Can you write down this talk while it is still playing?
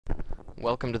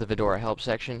Welcome to the Vidora help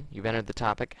section. You've entered the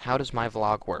topic, how does my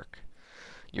vlog work?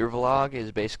 Your vlog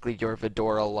is basically your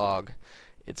Vidora log.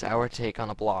 It's our take on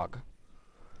a blog.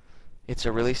 It's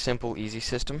a really simple, easy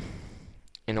system.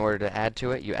 In order to add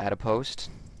to it, you add a post,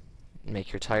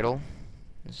 make your title.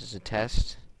 This is a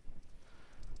test.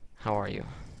 How are you?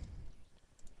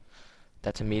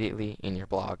 That's immediately in your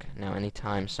blog. Now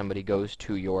anytime somebody goes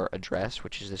to your address,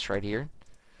 which is this right here,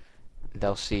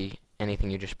 they'll see anything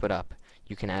you just put up.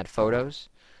 You can add photos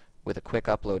with a quick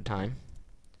upload time.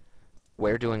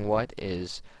 Where doing what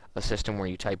is a system where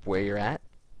you type where you're at.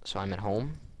 So I'm at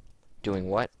home, doing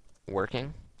what,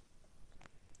 working,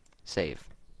 save.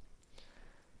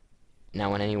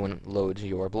 Now when anyone loads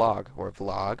your blog or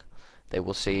vlog, they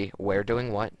will see where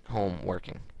doing what, home,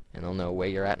 working, and they'll know where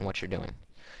you're at and what you're doing.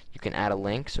 You can add a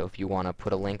link, so if you want to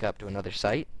put a link up to another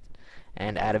site,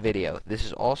 and add a video. This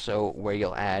is also where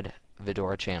you'll add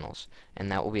Vidora channels,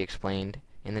 and that will be explained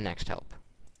in the next help.